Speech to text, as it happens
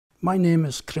My name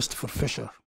is Christopher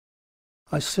Fisher.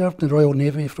 I served in the Royal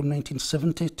Navy from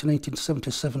 1970 to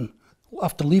 1977.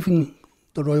 After leaving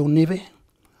the Royal Navy,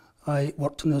 I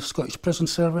worked in the Scottish Prison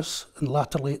Service and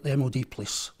latterly at the MOD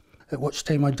Police, at which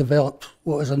time I developed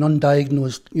what is an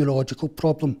undiagnosed neurological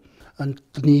problem, and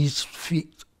the knees,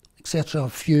 feet, etc.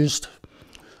 have fused,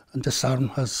 and disarm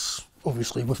has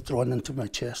obviously withdrawn into my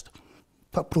chest.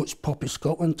 I approached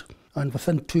Poppyscotland, and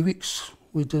within 2 weeks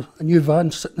we had a new van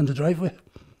sitting in the driveway.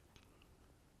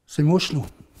 It's emotional,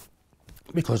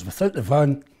 because without the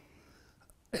van,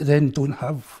 I then don't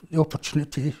have the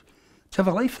opportunity to have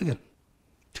a life again,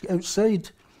 to get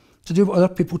outside, to do what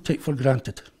other people take for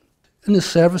granted. In the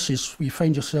services, where you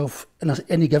find yourself in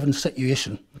any given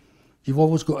situation, you've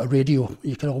always got a radio,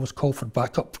 you can always call for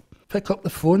backup. Pick up the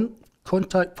phone,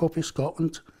 contact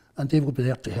Poppyscotland, and they will be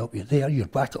there to help you. They are your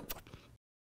backup.